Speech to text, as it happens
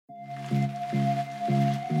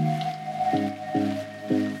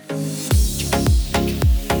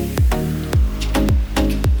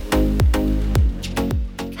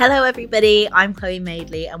Hello everybody, I'm Chloe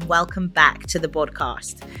Madeley and welcome back to the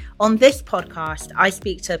podcast. On this podcast, I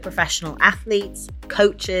speak to professional athletes,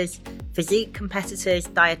 coaches, physique competitors,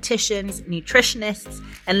 dietitians, nutritionists,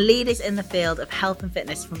 and leaders in the field of health and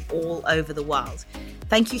fitness from all over the world.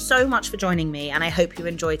 Thank you so much for joining me, and I hope you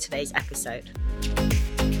enjoyed today's episode.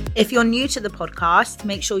 If you're new to the podcast,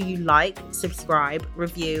 make sure you like, subscribe,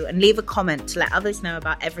 review, and leave a comment to let others know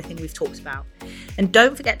about everything we've talked about. And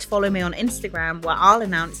don't forget to follow me on Instagram, where I'll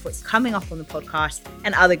announce what's coming up on the podcast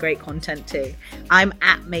and other great content too. I'm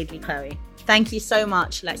at Madeley Chloe. Thank you so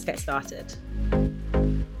much. Let's get started.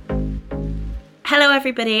 Hello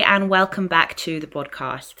everybody and welcome back to the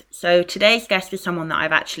podcast. So today's guest is someone that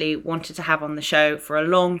I've actually wanted to have on the show for a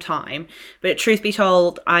long time, but truth be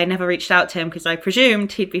told, I never reached out to him because I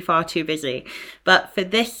presumed he'd be far too busy. But for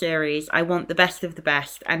this series, I want the best of the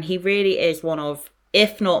best, and he really is one of,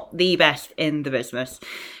 if not the best in the business.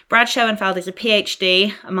 Brad Schoenfeld is a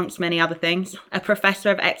PhD, amongst many other things, a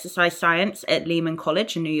professor of exercise science at Lehman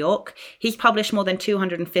College in New York. He's published more than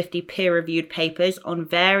 250 peer-reviewed papers on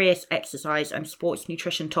various exercise and sports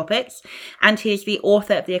nutrition topics, and he is the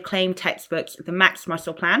author of the acclaimed textbooks, The Max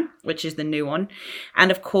Muscle Plan, which is the new one,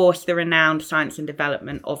 and of course, the renowned Science and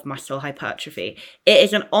Development of Muscle Hypertrophy. It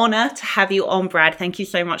is an honor to have you on, Brad. Thank you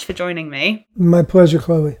so much for joining me. My pleasure,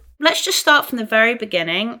 Chloe. Let's just start from the very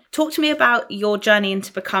beginning. Talk to me about your journey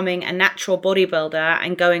into becoming a natural bodybuilder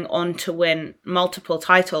and going on to win multiple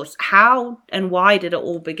titles. How and why did it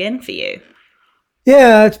all begin for you?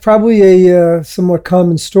 Yeah, it's probably a somewhat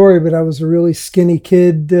common story, but I was a really skinny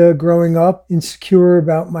kid growing up, insecure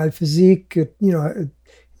about my physique. It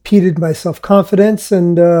impeded my self-confidence,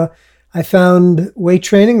 and I found weight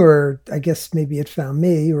training, or I guess maybe it found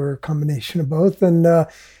me, or a combination of both, and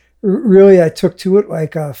really, I took to it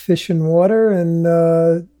like a fish in water, and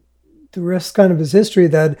the rest kind of is history.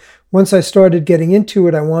 That once I started getting into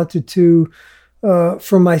it, I wanted to,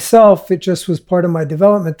 for myself, it just was part of my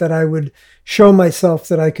development that I would show myself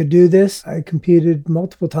that I could do this. I competed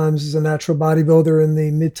multiple times as a natural bodybuilder in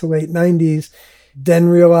the mid to late 90s, then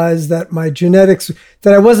realized that my genetics,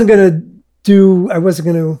 that I wasn't going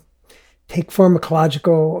to take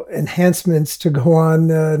pharmacological enhancements to go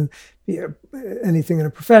on and anything in a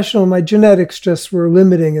professional. My genetics just were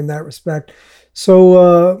limiting in that respect.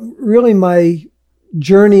 So really my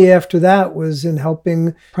journey after that was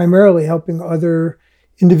in primarily helping other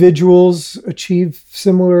individuals achieve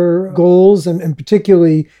similar goals, and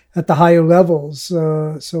particularly at the higher levels.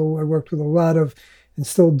 So I worked with a lot of, and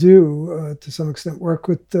still do to some extent, work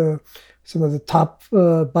with some of the top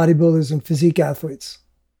bodybuilders and physique athletes.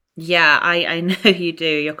 Yeah, I know you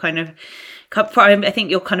do. I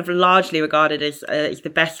think you're kind of largely regarded as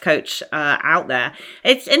the best coach out there.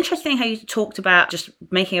 It's interesting how you talked about just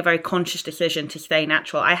making a very conscious decision to stay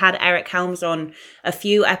natural. I had Eric Helms on a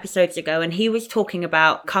few episodes ago, and he was talking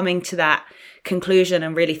about coming to that conclusion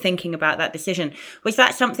and really thinking about that decision. Was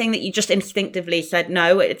that something that you just instinctively said,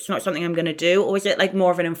 no, it's not something I'm going to do? Or was it like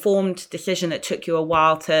more of an informed decision that took you a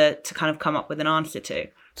while to kind of come up with an answer to?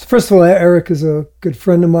 So first of all, Eric is a good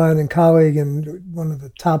friend of mine and colleague and one of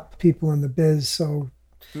the top people in the biz. So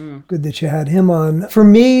good that you had him on. For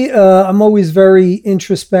me, I'm always very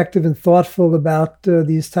introspective and thoughtful about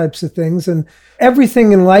these types of things. And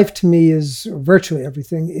everything in life to me virtually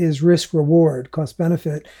everything is risk reward, cost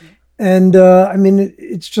benefit. And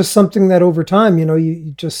it's just something that over time,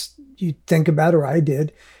 you think about, or I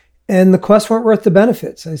did. And the costs weren't worth the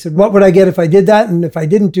benefits. I said, what would I get if I did that? And if I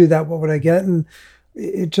didn't do that, what would I get? And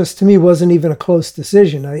it just, to me, wasn't even a close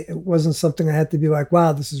decision. It wasn't something I had to be like,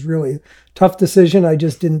 wow, this is really a tough decision. I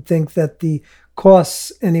just didn't think that the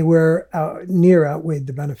costs anywhere near outweighed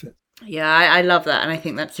the benefit. Yeah, I love that. And I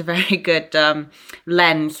think that's a very good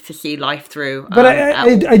lens to see life through. But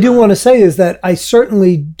I do want to say is that I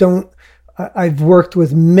certainly don't, I've worked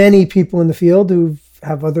with many people in the field who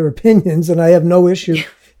have other opinions, and I have no issue.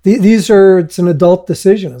 It's an adult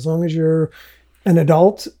decision. As long as you're an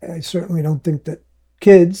adult, I certainly don't think that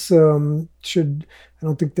kids I don't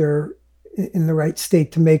think they're in the right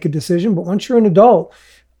state to make a decision. But once you're an adult,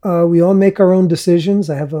 we all make our own decisions.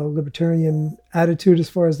 I have a libertarian attitude as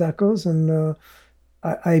far as that goes. And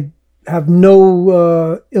I have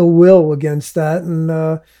no ill will against that.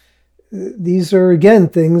 And these are, again,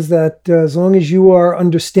 things that as long as you are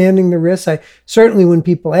understanding the risks, certainly when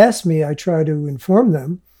people ask me, I try to inform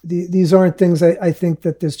them. These aren't things I think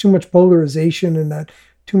that there's too much polarization and that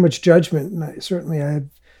too much judgment. And I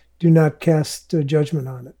do not cast judgment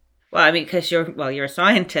on it. Well, I mean, because you're a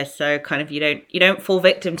scientist, so kind of you don't fall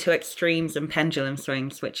victim to extremes and pendulum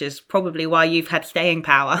swings, which is probably why you've had staying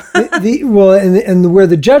power. And where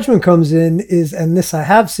the judgment comes in is, and this I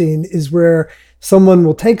have seen, is where someone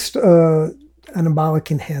will take anabolic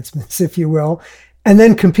enhancements, if you will, and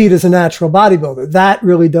then compete as a natural bodybuilder. That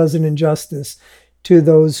really does an injustice to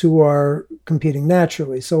those who are competing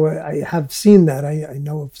naturally. So I have seen that. I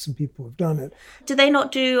know of some people who've done it. Do they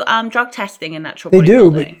not do drug testing in natural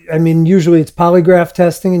bodybuilding? They do, but I mean, usually it's polygraph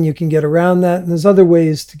testing and you can get around that. And there's other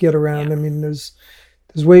ways to get around. Yeah. I mean, there's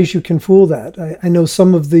ways you can fool that. I know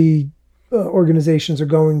some of the organizations are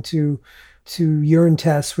going to urine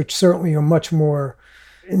tests, which certainly are much more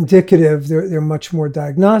indicative. They're much more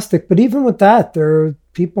diagnostic. But even with that, there are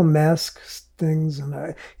people mask things,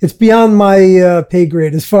 and it's beyond my pay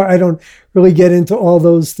grade as far. I don't really get into all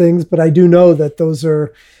those things, but I do know that those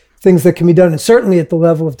are things that can be done, and certainly at the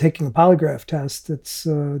level of taking a polygraph test, it's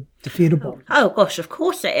defeatable. Oh gosh, of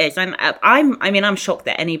course it is. I'm shocked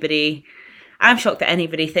that anybody. I'm shocked that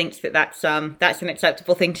anybody thinks that that's an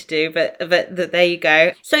acceptable thing to do, but there you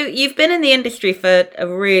go. So you've been in the industry for a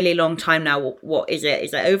really long time now. What is it?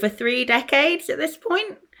 Is it over 3 decades at this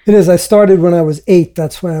point? It is. I started when I was 8.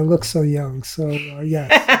 That's why I look so young. So yes,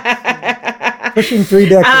 pushing 3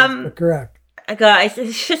 decades. But correct. Guys,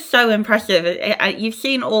 it's just so impressive. You've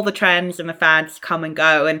seen all the trends and the fads come and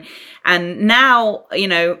go, and now,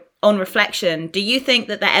 on reflection, do you think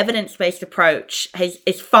that the evidence-based approach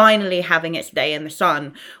is finally having its day in the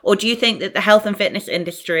sun? Or do you think that the health and fitness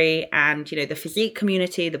industry and, the physique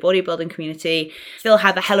community, the bodybuilding community still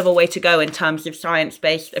have a hell of a way to go in terms of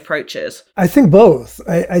science-based approaches? I think both.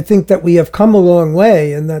 I think that we have come a long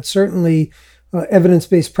way, and that certainly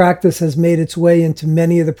evidence-based practice has made its way into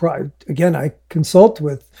many of the again, I consult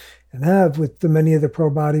with and have with many of the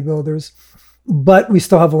pro bodybuilders, but we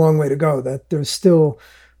still have a long way to go. That there's still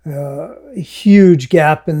a huge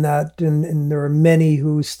gap in that, and there are many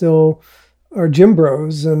who still are gym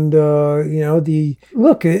bros. And I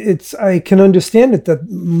can understand it that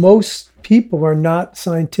most people are not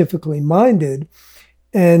scientifically minded,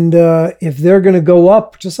 and if they're going to go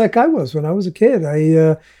up, just like I was when I was a kid,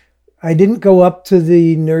 I didn't go up to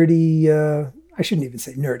the nerdy. I shouldn't even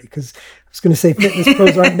say nerdy, because I was going to say fitness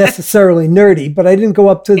pros aren't necessarily nerdy, but I didn't go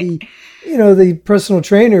up to the personal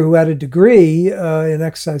trainer who had a degree in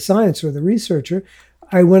exercise science, or the researcher.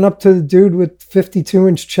 I went up to the dude with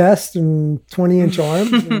 52-inch chest and 20-inch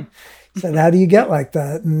arms and said, "How do you get like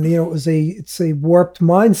that?" And it's a warped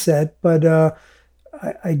mindset, but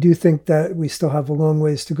I do think that we still have a long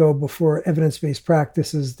ways to go before evidence-based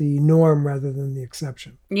practice is the norm rather than the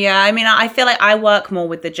exception. Yeah, I mean, I feel like I work more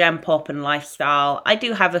with the gen pop and lifestyle. I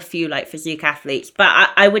do have a few physique athletes, but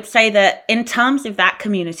I would say that in terms of that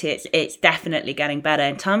community, it's definitely getting better.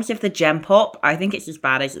 In terms of the gen pop, I think it's as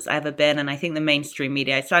bad as it's ever been. And I think the mainstream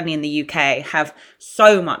media, certainly in the UK, have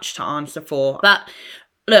so much to answer for. But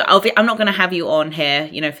look, I'm not going to have you on here,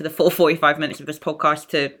 for the full 45 minutes of this podcast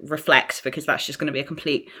to reflect, because that's just going to be a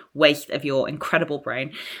complete waste of your incredible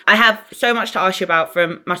brain. I have so much to ask you about,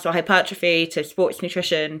 from muscle hypertrophy to sports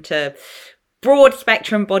nutrition to broad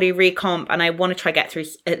spectrum body recomp, and I want to try get through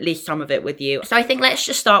at least some of it with you. So I think let's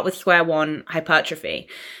just start with square one, hypertrophy.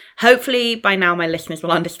 Hopefully by now my listeners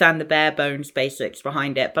will understand the bare bones basics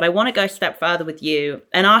behind it, but I want to go a step further with you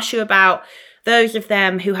and ask you about those of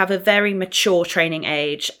them who have a very mature training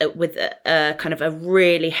age with a kind of a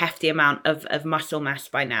really hefty amount of muscle mass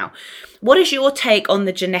by now. What is your take on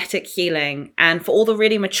the genetic ceiling? And for all the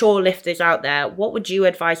really mature lifters out there, what would you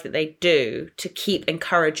advise that they do to keep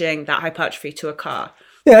encouraging that hypertrophy to occur?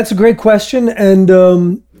 Yeah, that's a great question. And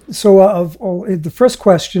the first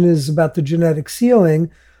question is about the genetic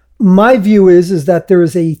ceiling. My view is that there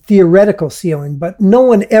is a theoretical ceiling, but no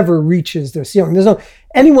one ever reaches their ceiling.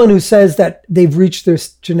 Anyone who says that they've reached their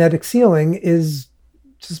genetic ceiling is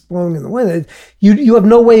just blowing in the wind. You have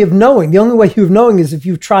no way of knowing. The only way you have knowing is if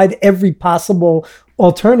you've tried every possible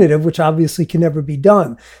alternative, which obviously can never be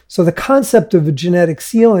done. So the concept of a genetic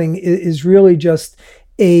ceiling is really just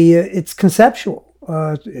it's conceptual.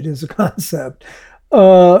 It is a concept.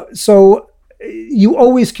 So you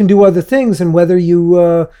always can do other things, and whether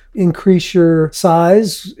you increase your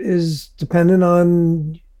size is dependent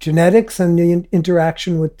on genetics and the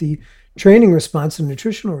interaction with the training response and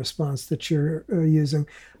nutritional response that you're using.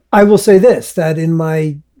 I will say this, that in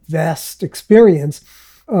my vast experience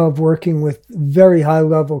of working with very high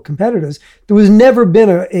level competitors, there was never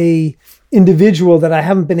been a individual that I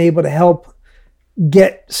haven't been able to help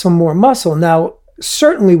get some more muscle. Now,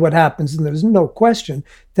 certainly what happens, and there's no question,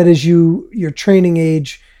 that as your training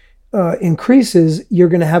age increases, you're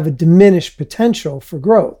going to have a diminished potential for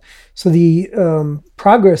growth. So the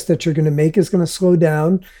progress that you're going to make is going to slow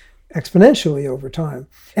down exponentially over time.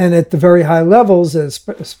 And at the very high levels,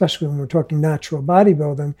 especially when we're talking natural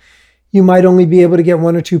bodybuilding, you might only be able to get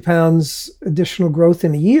 1 or 2 pounds additional growth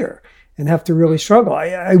in a year and have to really struggle.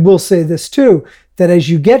 I will say this too, that as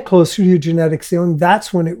you get closer to your genetic ceiling,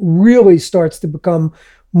 that's when it really starts to become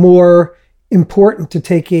more important to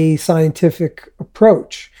take a scientific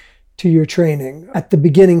approach to your training. At the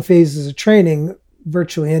beginning phases of training,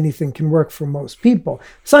 virtually anything can work for most people.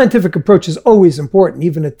 Scientific approach is always important,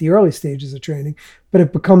 even at the early stages of training, but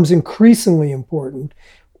it becomes increasingly important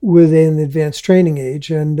within advanced training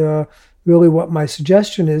age. And really what my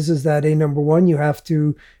suggestion is that number one, you have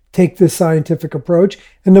to take this scientific approach.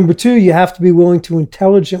 And number two, you have to be willing to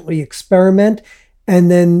intelligently experiment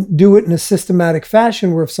and then do it in a systematic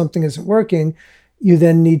fashion where if something isn't working, you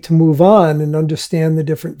then need to move on and understand the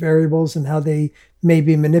different variables and how they may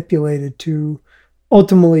be manipulated to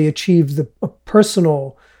ultimately achieve a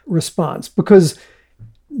personal response. Because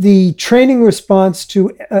the training response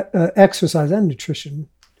to exercise and nutrition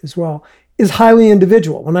as well is highly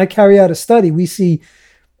individual. When I carry out a study,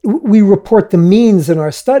 we report the means in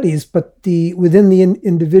our studies, but within the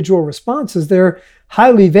individual responses, they're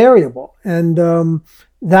highly variable. And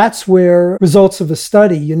that's where results of a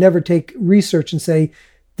study, you never take research and say,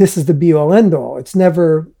 this is the be-all, end-all. It's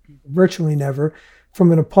never, virtually never,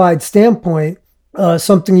 from an applied standpoint,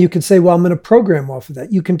 something you could say, well, I'm going to program off of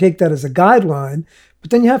that. You can take that as a guideline, but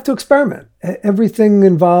then you have to experiment. Everything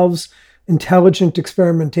involves intelligent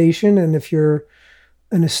experimentation. And if you're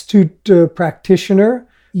an astute practitioner,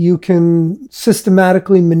 you can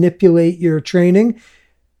systematically manipulate your training,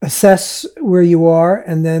 assess where you are,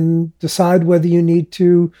 and then decide whether you need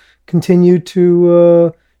to continue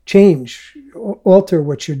to change, alter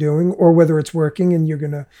what you're doing, or whether it's working and you're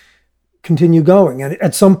going to continue going. And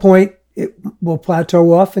at some point, it will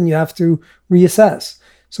plateau off and you have to reassess.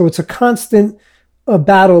 So it's a constant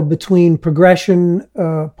battle between progression,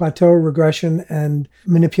 plateau, regression, and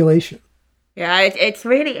manipulation. Yeah, it's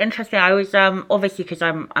really interesting. I was obviously, because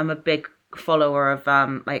I'm a big follower of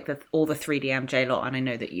all the 3DMJ lot, and I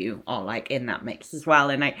know that you are in that mix as well.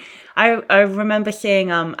 And I remember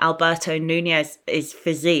seeing Alberto Nunez's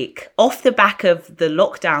physique off the back of the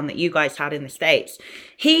lockdown that you guys had in the States.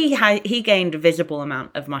 He gained a visible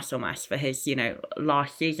amount of muscle mass for his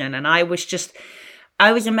last season, and I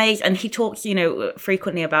was amazed. And he talks,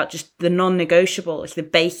 frequently about just the non-negotiables, the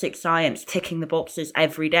basic science, ticking the boxes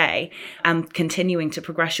every day and continuing to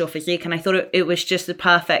progress your physique. And I thought it was just the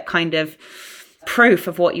perfect kind of proof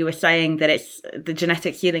of what you were saying, that the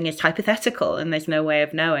genetic ceiling is hypothetical and there's no way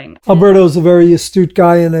of knowing. Alberto's a very astute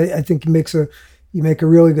guy, and I think you make a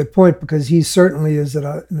really good point, because he certainly is at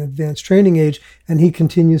an advanced training age and he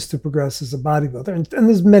continues to progress as a bodybuilder. And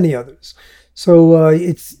there's many others. So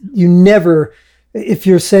if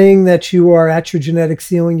you're saying that you are at your genetic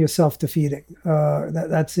ceiling, you're self-defeating.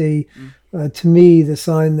 That's to me, the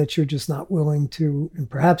sign that you're just not willing to, and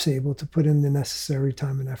perhaps able to, put in the necessary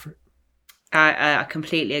time and effort. I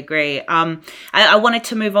completely agree. I wanted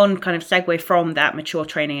to move on, kind of segue from that mature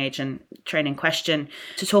training age and training question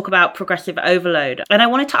to talk about progressive overload. And I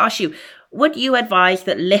wanted to ask you, would you advise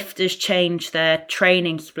that lifters change their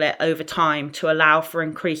training split over time to allow for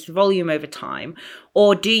increased volume over time?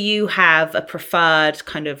 Or do you have a preferred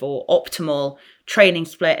kind of or optimal training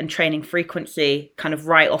split and training frequency kind of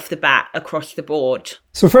right off the bat across the board?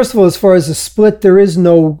 So first of all, as far as a split, there is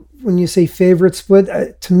no, when you say favorite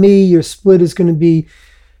split, to me, your split is going to be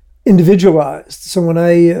individualized. So when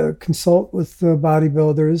I consult with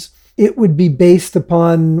bodybuilders, it would be based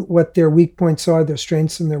upon what their weak points are, their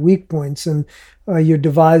strengths and their weak points. And you're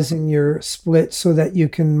devising your split so that you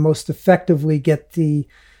can most effectively get the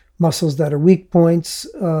muscles that are weak points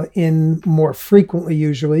in more frequently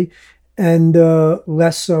usually, and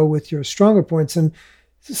less so with your stronger points. And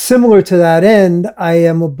similar to that end, I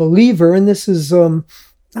am a believer, and this is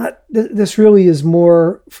this really is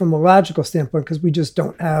more from a logical standpoint, because we just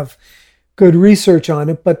don't have good research on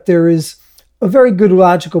it, but there is a very good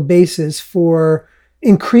logical basis for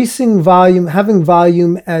increasing volume, having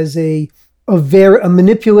volume as a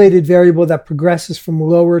manipulated variable that progresses from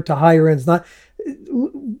lower to higher ends.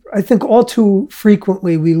 I think all too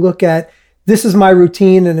frequently we look at, this is my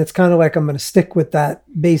routine, and it's kind of like I'm going to stick with that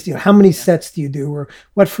base. How many sets do you do, or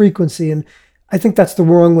what frequency? And I think that's the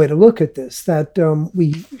wrong way to look at this, that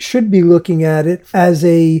we should be looking at it as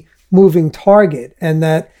a moving target, and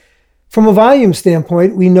that from a volume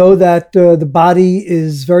standpoint, we know that the body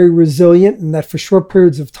is very resilient, and that for short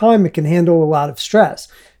periods of time, it can handle a lot of stress.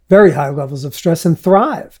 very high levels of stress and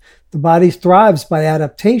thrive. The body thrives by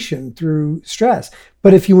adaptation through stress.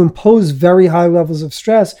 But if you impose very high levels of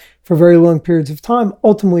stress for very long periods of time,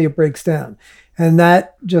 ultimately it breaks down. And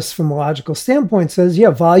that, just from a logical standpoint, says, yeah,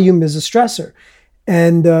 volume is a stressor.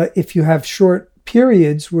 And if you have short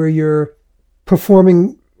periods where you're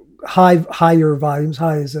performing higher volumes,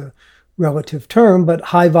 high is a relative term, but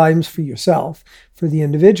high volumes for yourself, for the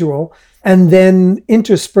individual, and then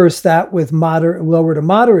intersperse that with lower to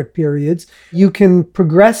moderate periods, you can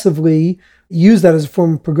progressively use that as a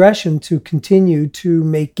form of progression to continue to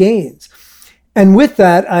make gains. And with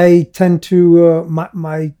that, I tend to,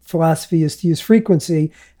 my philosophy is to use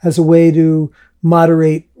frequency as a way to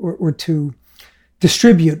moderate or to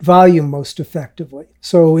distribute volume most effectively.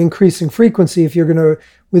 So increasing frequency, if you're going to,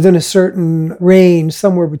 within a certain range,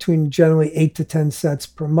 somewhere between generally 8 to 10 sets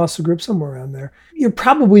per muscle group, somewhere around there, you're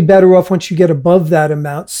probably better off once you get above that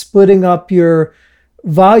amount, splitting up your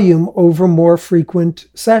volume over more frequent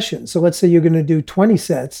sessions. So let's say you're going to do 20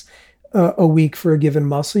 sets a week for a given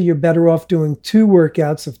muscle. You're better off doing 2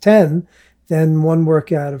 workouts of 10 than 1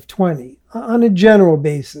 workout of 20 on a general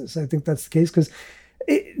basis. I think that's the case because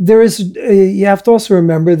you have to also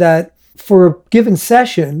remember that for a given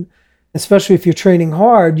session, especially if you're training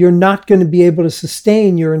hard, you're not going to be able to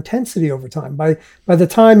sustain your intensity over time. By the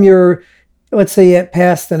time you're, let's say, at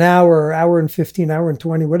past an hour, hour and 15, hour and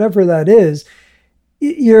 20, whatever that is,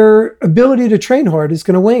 your ability to train hard is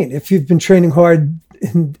going to wane if you've been training hard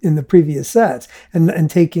in the previous sets and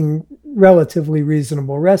taking relatively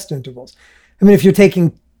reasonable rest intervals. I mean, if you're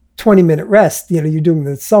taking 20-minute rest, you're doing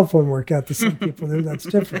the cell phone workout to some people, that's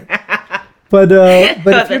different. But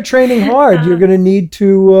if you're training hard, you're going to need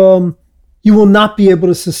to, you will not be able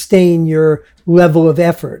to sustain your level of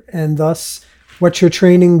effort. And thus, what you're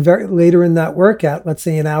training later in that workout, let's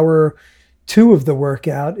say an hour 2 of the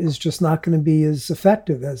workout, is just not going to be as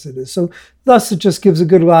effective as it is. So thus, it just gives a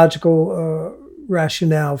good logical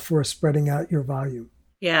rationale for spreading out your volume.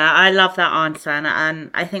 Yeah, I love that answer.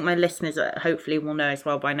 And I think my listeners hopefully will know as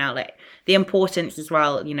well by now, like the importance as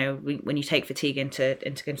well, when you take fatigue into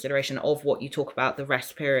consideration of what you talk about, the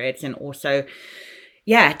rest periods, and also,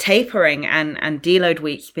 tapering and deload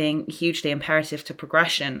weeks being hugely imperative to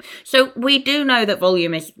progression. So we do know that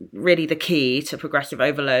volume is really the key to progressive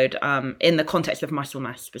overload in the context of muscle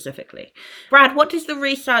mass specifically. Brad, what does the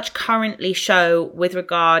research currently show with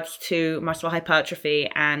regards to muscle hypertrophy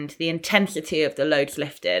and the intensity of the loads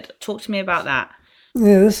lifted? Talk to me about that.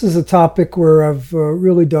 Yeah, this is a topic where I've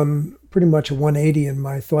really done pretty much a 180 in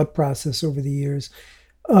my thought process over the years.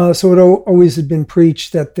 So it always had been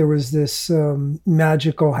preached that there was this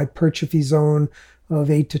magical hypertrophy zone of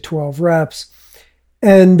 8 to 12 reps.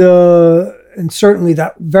 And certainly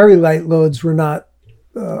that very light loads were not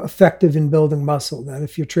effective in building muscle. That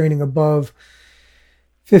if you're training above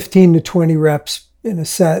 15 to 20 reps in a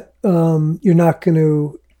set, you're not going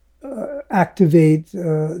to activate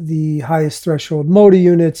the highest threshold motor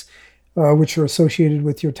units, which are associated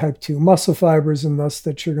with your type 2 muscle fibers, and thus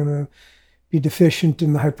that you're going to be deficient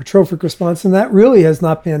in the hypertrophic response. And that really has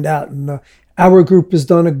not panned out. And our group has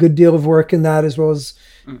done a good deal of work in that, as well as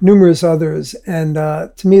numerous others. And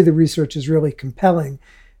to me, the research is really compelling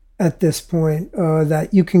at this point, that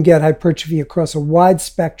you can get hypertrophy across a wide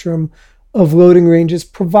spectrum of loading ranges,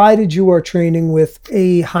 provided you are training with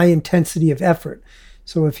a high intensity of effort.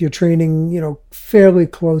 So if you're training, fairly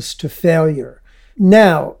close to failure.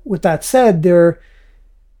 Now, with that said, there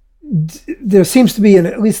seems to be,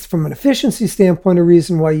 at least from an efficiency standpoint, a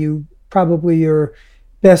reason why you probably are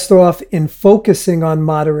best off in focusing on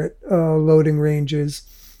moderate loading ranges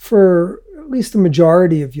for at least the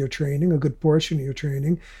majority of your training, a good portion of your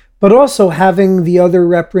training, but also having the other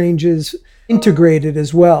rep ranges integrated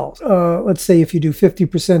as well. Let's say if you do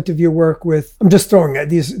 50% of your work with, I'm just throwing it,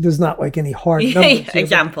 there's not like any hard numbers here,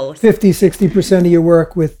 examples. 50, 60% of your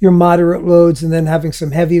work with your moderate loads, and then having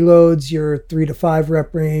some heavy loads, your 3 to 5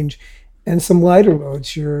 rep range, and some lighter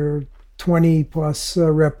loads, your 20 plus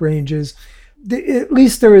rep ranges. At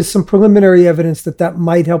least there is some preliminary evidence that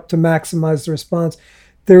might help to maximize the response.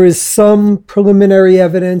 There is some preliminary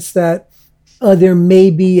evidence that there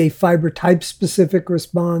may be a fiber type specific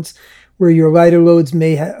response where your lighter loads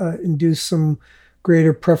may induce some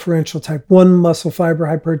greater preferential type 1 muscle fiber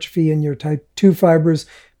hypertrophy, and your type 2 fibers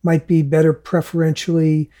might be better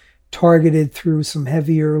preferentially targeted through some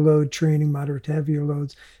heavier load training, moderate to heavier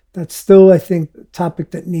loads. That's still, I think, a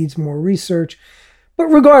topic that needs more research. But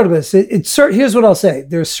regardless, here's what I'll say.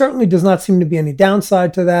 There certainly does not seem to be any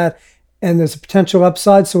downside to that, and there's a potential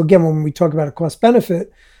upside. So again, when we talk about a cost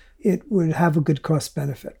benefit, it would have a good cost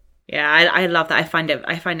benefit. Yeah, I love that. I find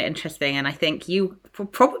it interesting, and I think you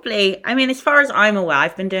probably. I mean, as far as I'm aware,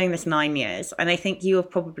 I've been doing this 9 years, and I think you are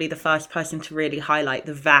probably the first person to really highlight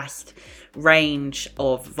the vast range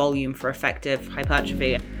of volume for effective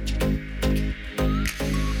hypertrophy.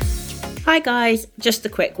 Hi guys, just a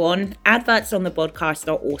quick one. Adverts on the podcast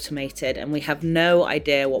are automated and we have no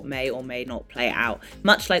idea what may or may not play out,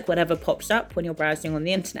 much like whatever pops up when you're browsing on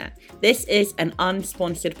the internet. This is an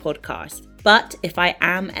unsponsored podcast, but if I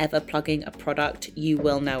am ever plugging a product, you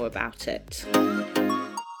will know about it.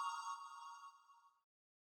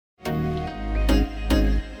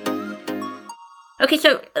 Okay,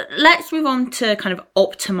 so let's move on to kind of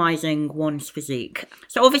optimizing one's physique.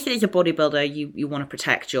 So obviously as a bodybuilder, you want to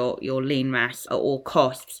protect your lean mass at all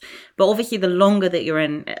costs. But obviously the longer that you're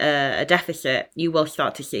in a deficit, you will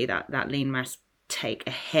start to see that lean mass take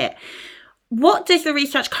a hit. What does the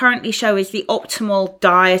research currently show is the optimal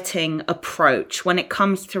dieting approach when it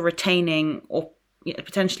comes to retaining or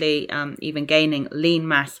potentially even gaining lean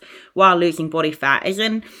mass while losing body fat?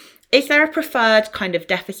 Is there a preferred kind of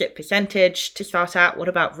deficit percentage to start at? What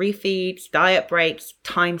about refeeds, diet breaks,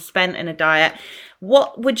 time spent in a diet?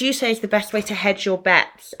 What would you say is the best way to hedge your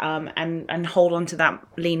bets and hold on to that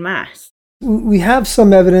lean mass? We have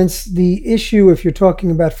some evidence. The issue, if you're talking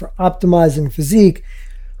about for optimizing physique,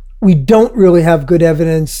 we don't really have good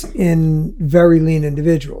evidence in very lean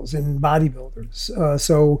individuals, in bodybuilders.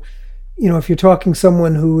 So, if you're talking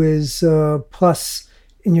someone who is plus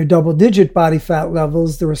in your double-digit body fat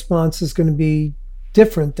levels, the response is going to be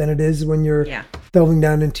different than it is when you're delving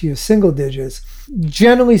down into your single digits.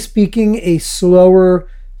 Generally speaking, a slower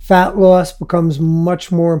fat loss becomes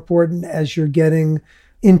much more important as you're getting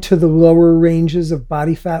into the lower ranges of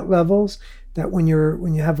body fat levels. That when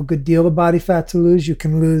you have a good deal of body fat to lose, you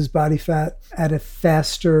can lose body fat at a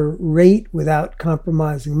faster rate without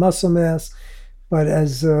compromising muscle mass. But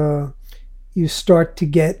as you start to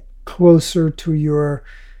get closer to your,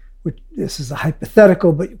 this is a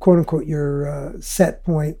hypothetical, but quote unquote, your set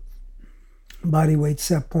point, body weight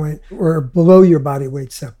set point, or below your body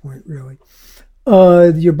weight set point, really,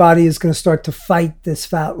 your body is going to start to fight this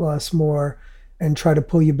fat loss more and try to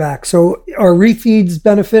pull you back. So are refeeds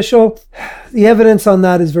beneficial? The evidence on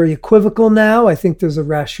that is very equivocal now. I think there's a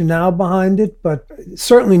rationale behind it, but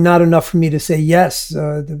certainly not enough for me to say yes,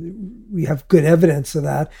 we have good evidence of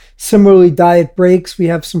that. Similarly, diet breaks, we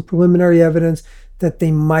have some preliminary evidence that they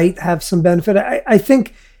might have some benefit. I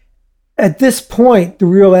think at this point, the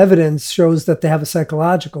real evidence shows that they have a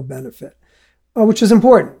psychological benefit, which is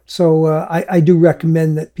important. So I do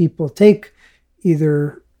recommend that people take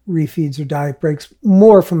either refeeds or diet breaks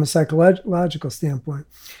more from a psychological standpoint.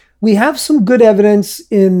 We have some good evidence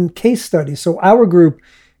in case studies. So our group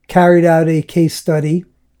carried out a case study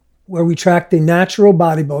where we tracked a natural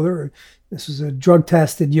bodybuilder. This was a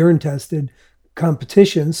drug-tested, urine-tested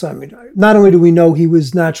competition. So, I mean, not only do we know he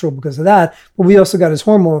was natural because of that, but we also got his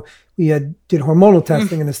hormone. We did hormonal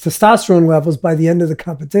testing and his testosterone levels by the end of the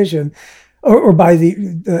competition or by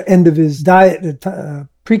the end of his diet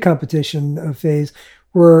pre-competition phase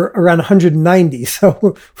were around 190. So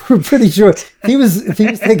we're pretty sure if he was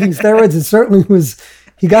taking steroids, it certainly was,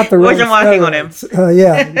 he got the right wasn't working on him.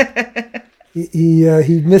 Yeah.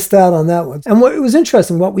 He missed out on that one. And what was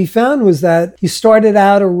interesting, what we found was that he started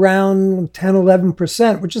out around 10,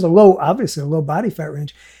 11%, which is obviously a low body fat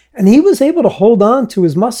range. And he was able to hold on to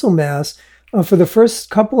his muscle mass for the first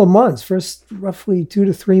couple of months, first roughly 2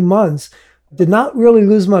 to 3 months. Did not really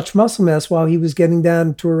lose much muscle mass while he was getting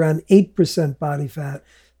down to around 8% body fat,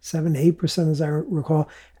 7 to 8% as I recall.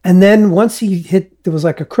 And then once he hit, there was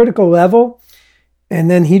like a critical level,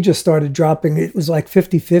 and then he just started dropping. It was like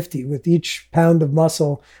 50-50 with each pound of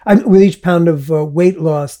muscle, with each pound of weight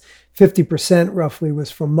loss, 50% roughly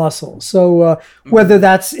was from muscle. So whether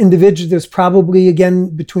that's individual, there's probably, again,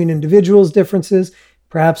 between individuals differences.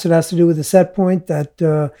 Perhaps it has to do with the set point,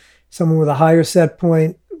 that someone with a higher set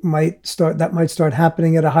point might start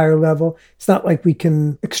happening at a higher level. It's not like we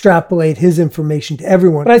can extrapolate his information to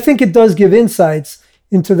everyone. But I think it does give insights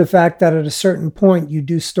into the fact that at a certain point, you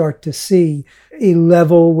do start to see a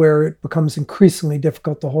level where it becomes increasingly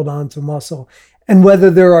difficult to hold on to muscle. And whether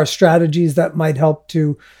there are strategies that might help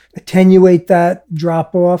to attenuate that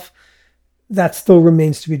drop off, that still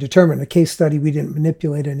remains to be determined. A case study, we didn't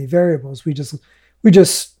manipulate any variables. We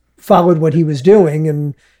just followed what he was doing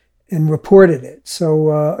and reported it.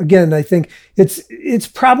 So again, I think it's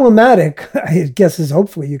problematic, I guess, as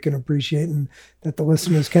hopefully you can appreciate and that the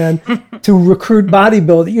listeners can, to recruit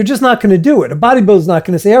bodybuilders. You're just not going to do it. A bodybuilder's not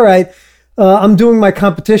going to say, all right, I'm doing my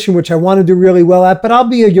competition, which I want to do really well at, but I'll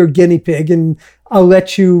be your guinea pig and I'll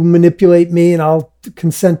let you manipulate me and I'll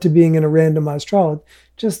consent to being in a randomized trial.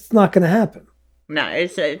 Just not going to happen. No,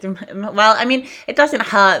 well, I mean, it doesn't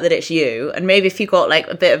hurt that it's you, and maybe if you got like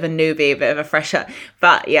a bit of a newbie, a bit of a fresher,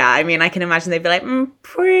 but yeah, I mean, I can imagine they'd be like,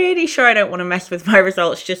 pretty sure I don't want to mess with my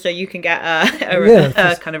results just so you can get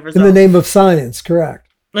a kind of result. In the name of science, correct.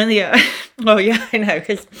 Yeah. Well, yeah, I know,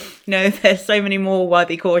 because there's so many more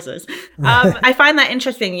worthy causes. I find that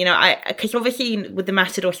interesting, because obviously with the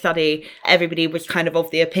Matador study, everybody was kind of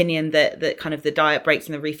the opinion that kind of the diet breaks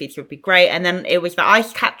and the refeeds would be great, and then it was the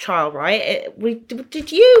ice cap trial, right? Was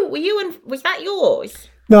that yours?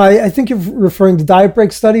 No, I think you're referring to diet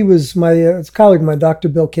break study. Was my colleague, my Dr.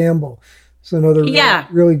 Bill Campbell, so another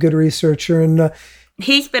really good researcher, and.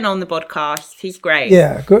 He's been on the podcast. He's great.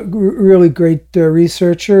 Yeah, really great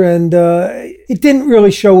researcher. And it didn't really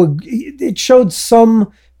show, it showed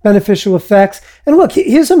some beneficial effects. And look,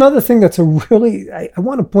 here's another thing that's I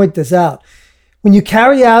want to point this out. When you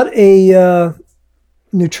carry out a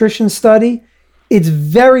nutrition study, it's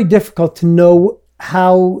very difficult to know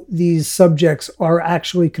how these subjects are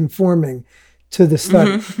actually conforming to the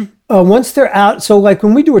study. Mm-hmm. Once they're out, so like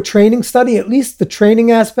when we do a training study, at least the training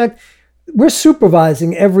aspect, we're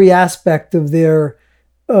supervising every aspect of their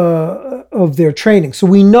training. So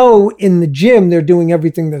we know in the gym they're doing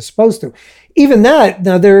everything they're supposed to. Even that,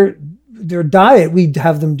 now their diet, we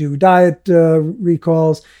have them do diet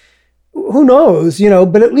recalls. Who knows,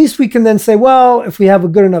 but at least we can then say, well, if we have a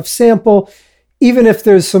good enough sample, even if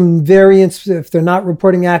there's some variance, if they're not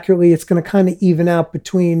reporting accurately, it's going to kind of even out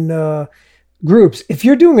between groups. If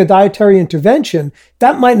you're doing a dietary intervention,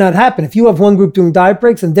 that might not happen. If you have one group doing diet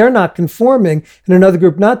breaks and they're not conforming and another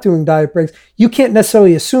group not doing diet breaks, you can't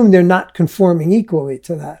necessarily assume they're not conforming equally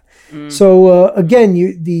to that. So again,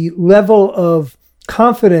 the level of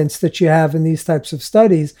confidence that you have in these types of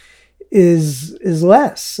studies is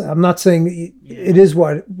less. I'm not saying it is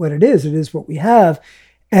what it is. It is what we have.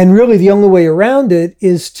 And really the only way around it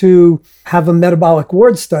is to have a metabolic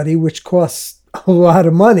ward study, which costs a lot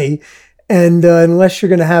of money. And unless you're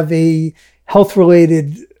going to have a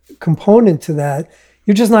health-related component to that,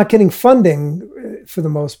 you're just not getting funding for the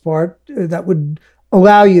most part that would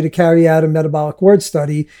allow you to carry out a metabolic ward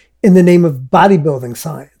study in the name of bodybuilding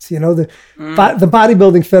science. The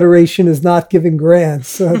Bodybuilding Federation is not giving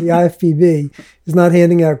grants. The IFBB is not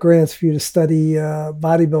handing out grants for you to study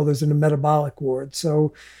bodybuilders in a metabolic ward.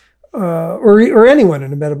 So, or anyone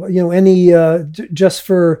in a metabolic, just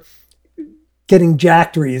for getting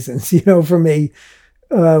jacked reasons, from a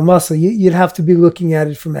muscle. You'd have to be looking at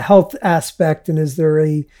it from a health aspect, and is there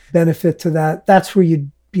a benefit to that? That's where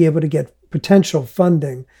you'd be able to get potential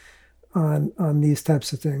funding on these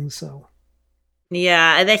types of things. So.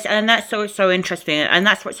 Yeah, and that's so interesting, and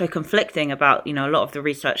that's what's so conflicting about a lot of the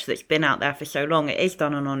research that's been out there for so long. It is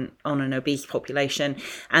done on an obese population,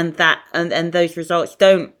 and those results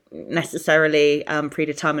don't necessarily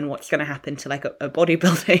predetermine what's going to happen to like a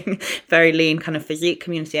bodybuilding, very lean kind of physique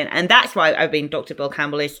community, and that's why Dr. Bill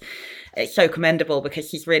Campbell it's so commendable,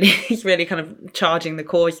 because he's really kind of charging the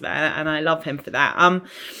cause there, and I love him for that.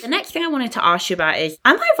 The next thing I wanted to ask you about is,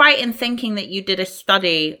 am I right in thinking that you did a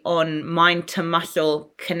study on mind to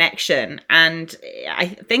muscle connection? And I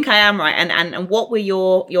think I am right. And what were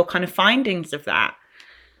your kind of findings of that?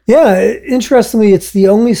 Yeah, interestingly, it's the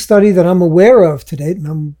only study that I'm aware of to date,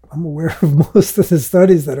 and I'm aware of most of the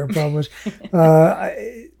studies that are published.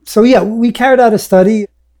 So yeah, we carried out a study.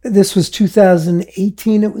 This was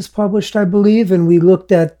 2018 it was published, I believe, and we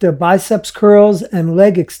looked at biceps curls and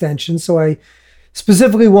leg extensions. So I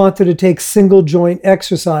specifically wanted to take single joint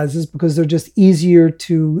exercises because they're just easier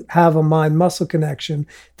to have a mind-muscle connection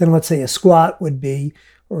than, let's say, a squat would be,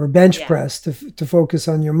 or a bench press to focus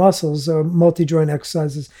on your muscles. Multi-joint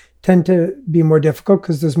exercises tend to be more difficult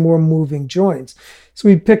because there's more moving joints. So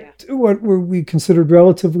we picked what we considered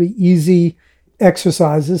relatively easy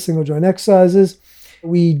exercises, single joint exercises.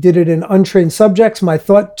 We did it in untrained subjects.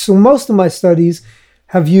 So most of my studies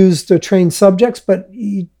have used trained subjects, but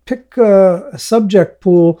you pick a subject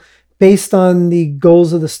pool based on the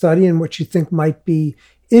goals of the study and what you think might be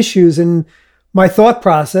issues. And my thought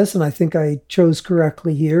process, and I think I chose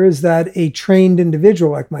correctly here, is that a trained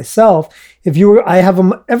individual like myself,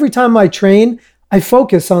 every time I train, I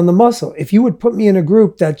focus on the muscle. If you would put me in a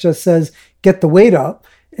group that just says, get the weight up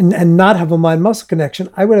and not have a mind-muscle connection,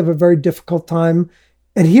 I would have a very difficult time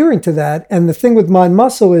adhering to that. And the thing with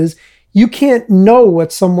mind-muscle is you can't know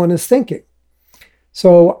what someone is thinking.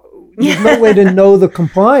 So there's no way to know the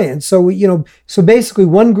compliance. So, so basically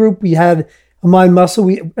one group, we had a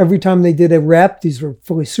mind-muscle. Every time they did a rep, these were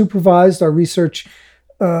fully supervised. Our research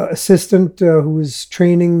assistant who was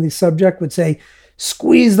training the subject would say,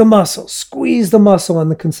 squeeze the muscle on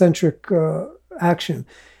the concentric action.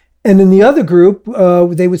 And in the other group,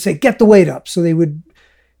 they would say, get the weight up. So they would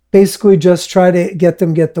basically just try to get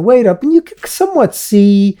the weight up. And you can somewhat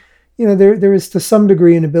see, there is to some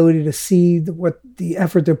degree an ability to see what the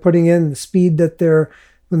effort they're putting in, the speed that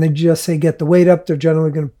when they just say get the weight up, they're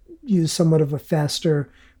generally going to use somewhat of a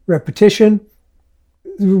faster repetition.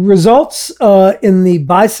 The results in the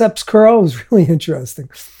biceps curl was really interesting.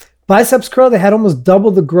 Biceps curl, they had almost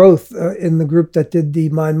double the growth in the group that did the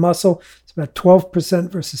mind muscle. It's about 12%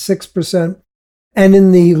 versus 6%. And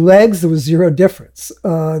in the legs, there was zero difference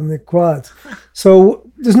in the quads. So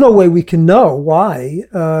there's no way we can know why.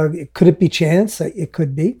 Could it be chance? It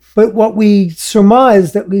could be. But what we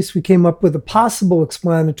surmised, at least we came up with a possible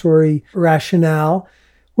explanatory rationale,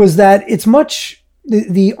 was that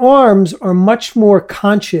the arms are much more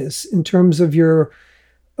conscious in terms of your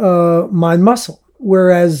mind muscle.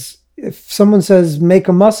 Whereas if someone says, make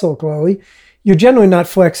a muscle, Chloe, you're generally not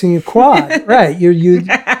flexing your quad, right?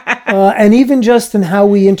 And even just in how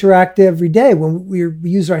we interact every day, when we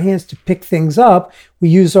use our hands to pick things up, we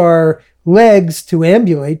use our legs to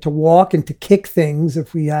ambulate, to walk, and to kick things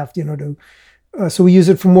if we have, so we use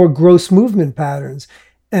it for more gross movement patterns.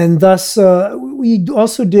 And thus, we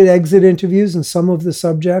also did exit interviews, and some of the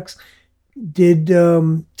subjects did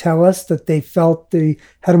tell us that they felt they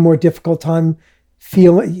had a more difficult time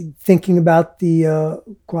thinking about the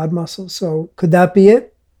quad muscle. So could that be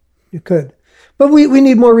it? It could. But we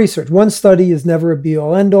need more research. One study is never a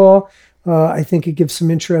be-all, end-all. I think it gives some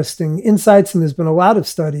interesting insights, and there's been a lot of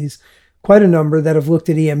studies, quite a number, that have looked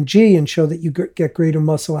at EMG and show that you get greater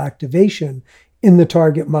muscle activation in the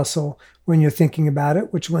target muscle when you're thinking about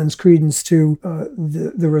it, which lends credence to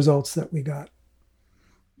the results that we got.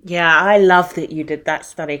 Yeah, I love that you did that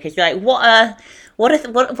study, because you're like,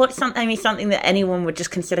 what's something that anyone would just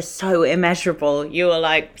consider so immeasurable? You were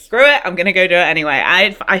like, screw it, I'm gonna go do it anyway.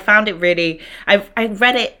 I found it really, I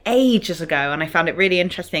read it ages ago, and I found it really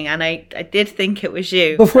interesting, and I did think it was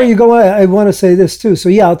you. Before you go, I want to say this too. So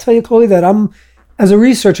yeah, I'll tell you, Chloe, that as a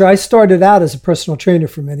researcher, I started out as a personal trainer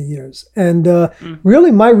for many years. And really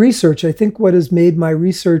my research, I think what has made my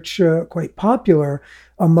research quite popular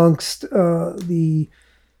amongst the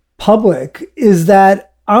public is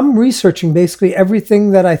that I'm researching basically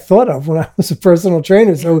everything that I thought of when I was a personal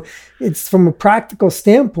trainer. So it's from a practical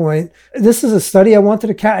standpoint. This is a study I wanted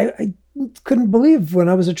to carry. I couldn't believe when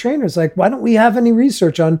I was a trainer. It's like, why don't we have any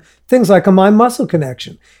research on things like a mind-muscle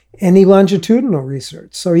connection, any longitudinal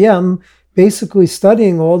research? So yeah, I'm basically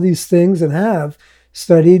studying all these things and have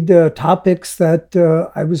studied topics that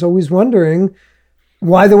I was always wondering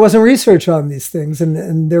why there wasn't research on these things.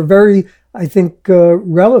 And they're very, I think,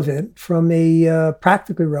 relevant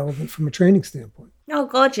practically relevant from a training standpoint. Oh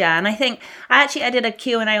God, yeah. And I think I did a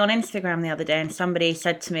Q&A on Instagram the other day, and somebody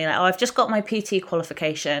said to me, like, oh, I've just got my PT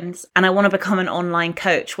qualifications and I want to become an online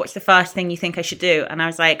coach. What's the first thing you think I should do? And I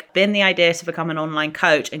was like, bin the idea to become an online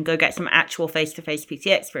coach and go get some actual face-to-face PT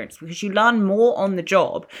experience, because you learn more on the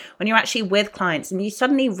job when you're actually with clients, and you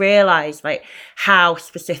suddenly realize like how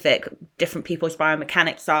specific different people's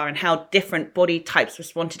biomechanics are and how different body types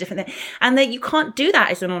respond to different things. And that you can't do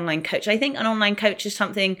that as an online coach. I think an online coach is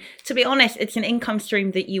something, to be honest, it's an income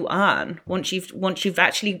stream that you earn once you've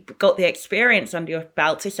actually got the experience under your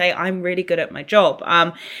belt to say, I'm really good at my job.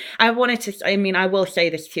 I will say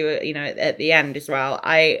this to you, at the end as well.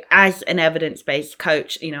 As an evidence-based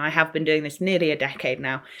coach, I have been doing this nearly a decade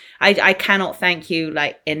now. I cannot thank you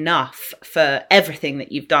enough for everything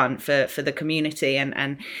that you've done for the community,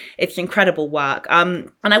 and it's incredible work.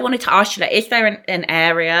 And I wanted to ask you, is there an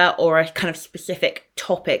area or a kind of specific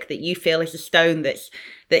topic that you feel is a stone that's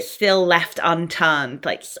still left unturned,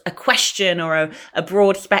 like a question or a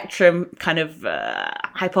broad spectrum kind of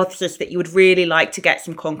hypothesis that you would really like to get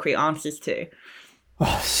some concrete answers to?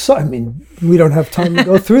 We don't have time to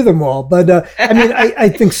go through them all, but I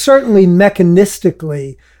think certainly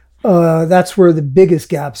mechanistically, that's where the biggest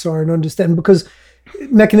gaps are in understanding, because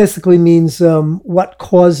mechanistically means what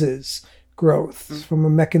causes growth from a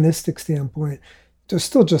mechanistic standpoint. There's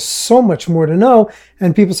still just so much more to know.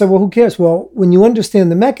 And people say, well, who cares? Well, when you understand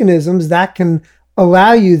the mechanisms, that can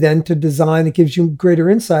allow you then to design, it gives you greater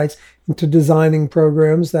insights into designing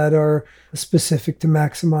programs that are specific to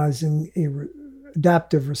maximizing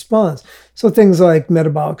adaptive response. So things like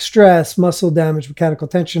metabolic stress, muscle damage, mechanical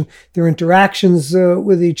tension, their interactions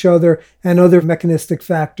with each other, and other mechanistic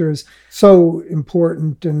factors, so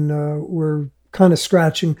important. And we're kind of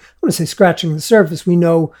scratching the surface. We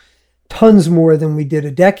know tons more than we did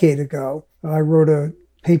a decade ago. I wrote a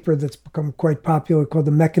paper that's become quite popular called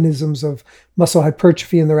The Mechanisms of Muscle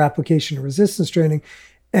Hypertrophy and Their Application to Resistance Training.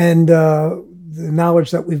 And the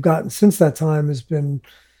knowledge that we've gotten since that time has been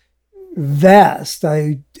vast.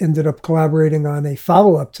 I ended up collaborating on a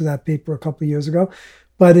follow-up to that paper a couple of years ago.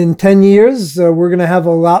 But in 10 years, we're going to have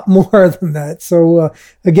a lot more than that. So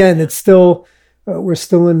again, it's still, we're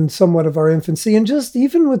still in somewhat of our infancy. And just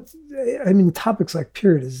even with, topics like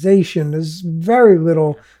periodization, there's very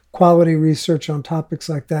little quality research on topics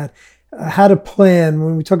like that. How to plan.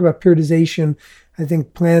 When we talk about periodization, I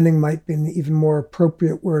think planning might be an even more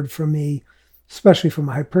appropriate word for me, especially from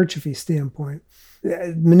a hypertrophy standpoint.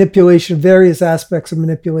 Manipulation, various aspects of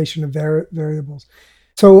manipulation of variables.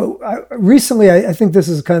 So recently, I think this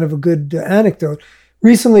is kind of a good anecdote.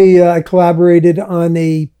 Recently, I collaborated on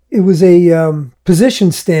it was a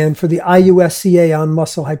position stand for the IUSCA on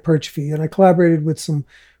muscle hypertrophy. And I collaborated with some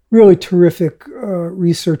really terrific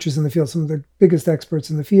researchers in the field, some of the biggest experts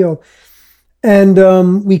in the field.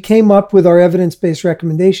 And we came up with our evidence-based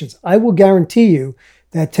recommendations. I will guarantee you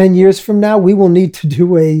that 10 years from now, we will need to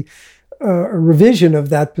do a revision of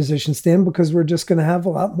that position stand because we're just going to have a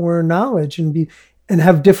lot more knowledge and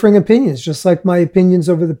have differing opinions, just like my opinions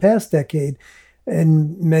over the past decade.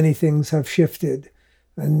 And many things have shifted,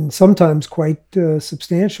 and sometimes quite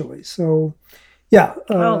substantially. So, yeah,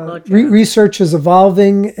 research is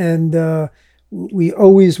evolving, and we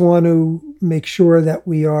always want to make sure that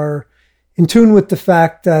we are in tune with the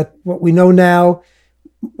fact that what we know now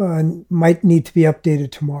might need to be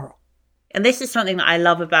updated tomorrow. And this is something that I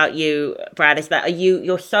love about you, Brad, is that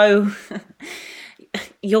you're so,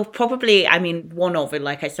 you're probably, one of,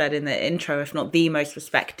 like I said in the intro, if not the most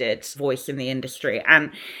respected voice in the industry.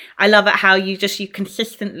 And I love it how you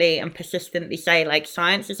consistently and persistently say, like,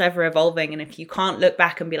 science is ever evolving. And if you can't look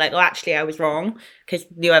back and be like, oh, actually, I was wrong because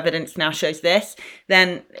new evidence now shows this,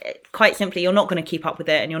 then quite simply, you're not going to keep up with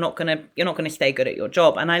it, and you're not going to stay good at your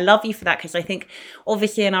job. And I love you for that, because I think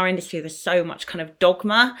obviously in our industry, there's so much kind of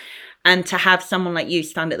dogma. And to have someone like you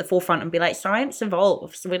stand at the forefront and be like, science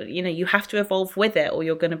evolves, you have to evolve with it or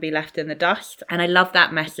you're going to be left in the dust. And I love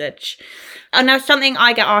that message. And now something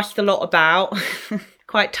I get asked a lot about,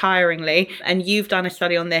 quite tiringly, and you've done a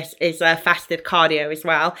study on this, is fasted cardio as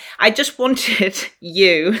well. I just wanted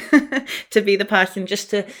you to be the person just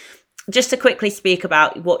to quickly speak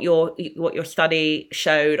about what your study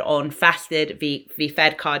showed on fasted v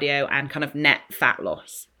fed cardio and kind of net fat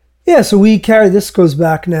loss. Yeah, so this goes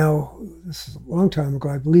back now, this is a long time ago.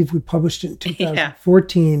 I believe we published it in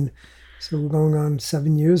 2014. Yeah. So we're going on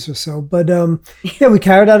 7 years or so. But we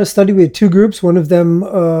carried out a study. We had two groups. One of them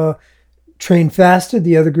trained fasted.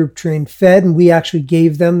 The other group trained fed. And we actually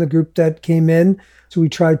gave them, the group that came in. So we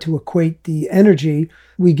tried to equate the energy.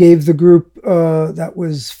 We gave the group that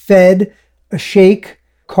was fed a shake,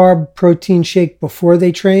 carb protein shake before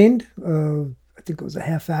they trained. I think it was a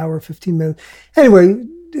half hour, 15 minutes. Anyway,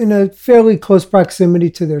 in a fairly close proximity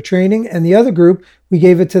to their training. And the other group, we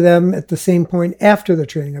gave it to them at the same point after the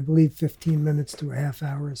training, I believe 15 minutes to a half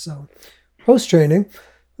hour or so post-training. It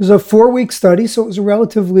was a 4-week study, so it was a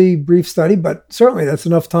relatively brief study, but certainly that's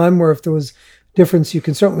enough time where if there was difference, you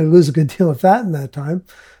can certainly lose a good deal of fat in that time.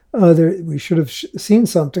 We should have seen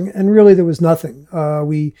something, and really there was nothing.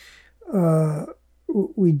 We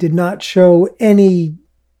did not show any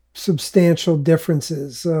substantial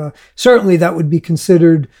differences. Certainly that would be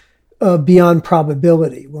considered beyond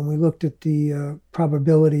probability. When we looked at the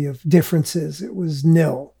probability of differences, it was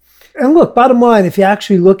nil. And look, bottom line, if you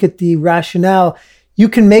actually look at the rationale, you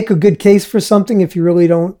can make a good case for something if you really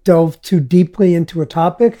don't delve too deeply into a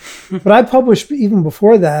topic. But I published even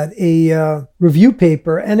before that a review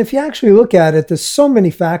paper. And if you actually look at it, there's so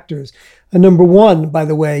many factors. Number one, by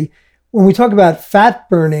the way, when we talk about fat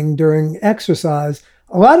burning during exercise,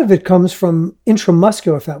 a lot of it comes from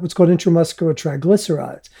intramuscular fat, what's called intramuscular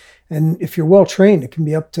triglycerides. And if you're well trained, it can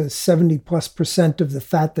be up to 70+% of the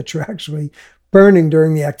fat that you're actually burning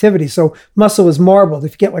during the activity. So muscle is marbled.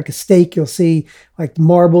 If you get like a steak, you'll see like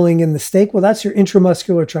marbling in the steak. Well, that's your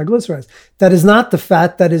intramuscular triglycerides. That is not the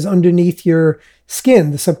fat that is underneath your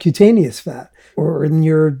skin, the subcutaneous fat, or in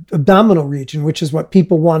your abdominal region, which is what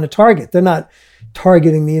people want to target. They're not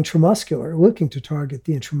targeting the intramuscular, looking to target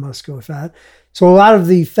the intramuscular fat. So a lot of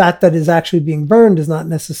the fat that is actually being burned is not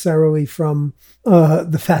necessarily from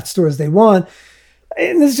the fat stores they want.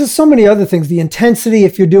 And there's just so many other things. The intensity,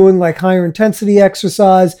 if you're doing like higher intensity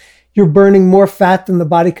exercise, you're burning more fat than the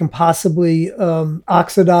body can possibly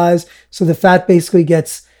oxidize. So the fat basically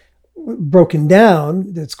gets broken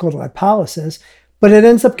down. It's called lipolysis. But it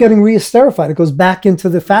ends up getting reesterified. It goes back into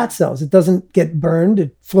the fat cells. It doesn't get burned.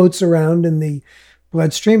 It floats around in the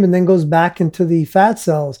bloodstream and then goes back into the fat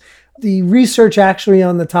cells. The research actually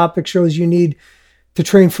on the topic shows you need to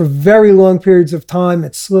train for very long periods of time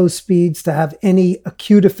at slow speeds to have any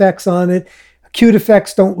acute effects on it. Acute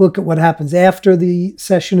effects don't look at what happens after the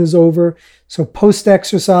session is over. So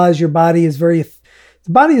post-exercise, the body is very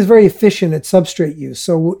efficient at substrate use.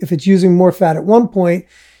 So if it's using more fat at one point,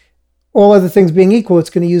 all other things being equal, it's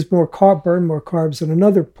going to use burn more carbs at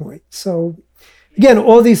another point. So again,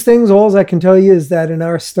 all these things, all I can tell you is that in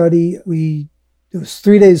our study, it was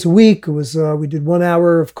 3 days a week. It was we did 1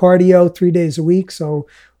 hour of cardio 3 days a week. So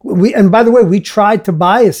and by the way, we tried to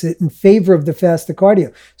bias it in favor of the fasted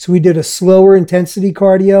cardio. So we did a slower intensity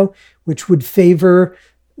cardio, which would favor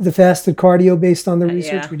the fasted cardio based on the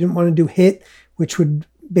research. We didn't want to do HIIT, which would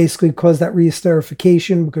basically cause that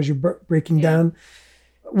reesterification because you're breaking down.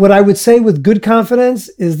 What I would say with good confidence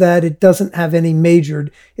is that it doesn't have any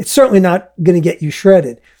it's certainly not going to get you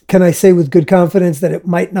shredded. Can I say with good confidence that it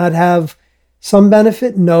might not have some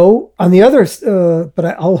benefit? No. On the other, but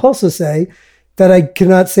I'll also say that I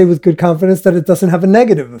cannot say with good confidence that it doesn't have a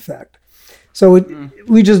negative effect. So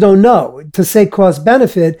we just don't know. To say cost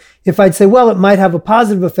benefit, if I'd say, well, it might have a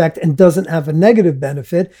positive effect and doesn't have a negative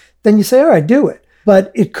benefit, then you say, all right, do it.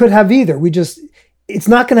 But it could have either. It's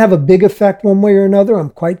not going to have a big effect one way or another.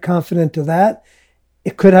 I'm quite confident of that.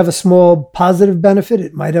 It could have a small positive benefit.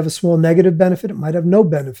 It might have a small negative benefit. It might have no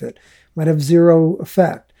benefit. It might have zero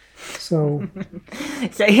effect. So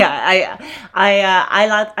yeah,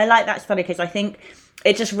 I like that study because I think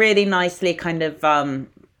it just really nicely kind of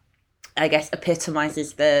I guess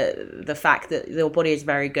epitomizes the fact that your body is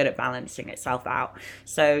very good at balancing itself out.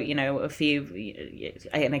 So, and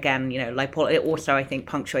again, it also, I think,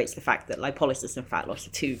 punctuates the fact that lipolysis and fat loss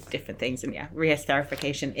are two different things. And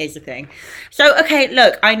reesterification is a thing. So, okay,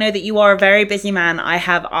 look, I know that you are a very busy man. I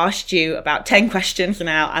have asked you about 10 questions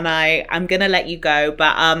now, and I'm going to let you go.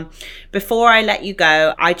 But before I let you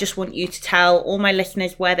go, I just want you to tell all my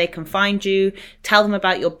listeners where they can find you, tell them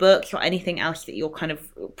about your books or anything else that you're kind of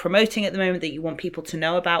promoting at the moment that you want people to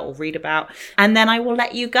know about or read about, and then I will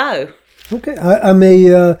let you go. Okay. I'm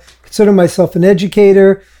consider myself an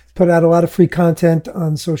educator, put out a lot of free content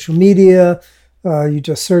on social media. You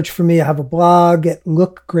just search for me. I have a blog at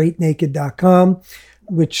lookgreatnaked.com,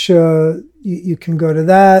 which you can go to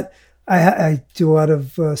that. I do a lot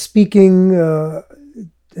of speaking,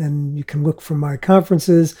 and you can look for my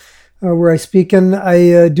conferences where I speak. And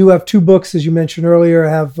I do have 2 books, as you mentioned earlier. I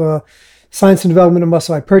have Science and Development of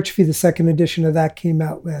Muscle Hypertrophy. The second edition of that came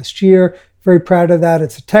out last year. Very proud of that.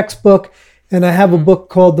 It's a textbook. And I have a book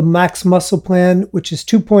called The Max Muscle Plan, which is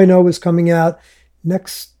 2.0, is coming out in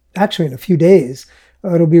a few days.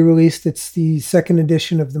 It'll be released. It's the second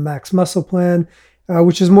edition of The Max Muscle Plan,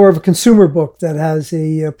 which is more of a consumer book that has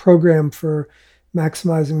a program for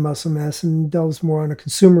maximizing muscle mass and delves more on a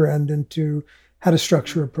consumer end into how to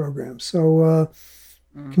structure a program. So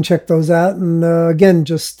you can check those out. And again,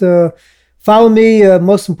 just follow me.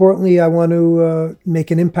 Most importantly, I want to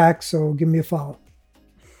make an impact, so give me a follow.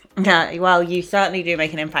 Yeah, well, you certainly do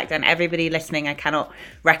make an impact, and everybody listening, I cannot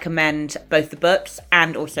recommend both the books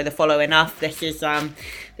and also the Follow enough. This is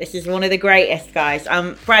one of the greatest, guys.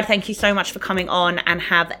 Brad, thank you so much for coming on, and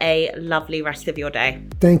have a lovely rest of your day.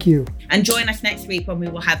 Thank you. And join us next week when we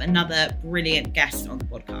will have another brilliant guest on the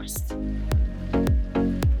podcast.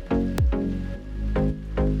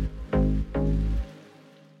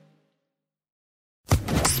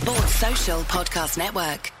 Sports Social Podcast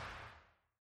Network.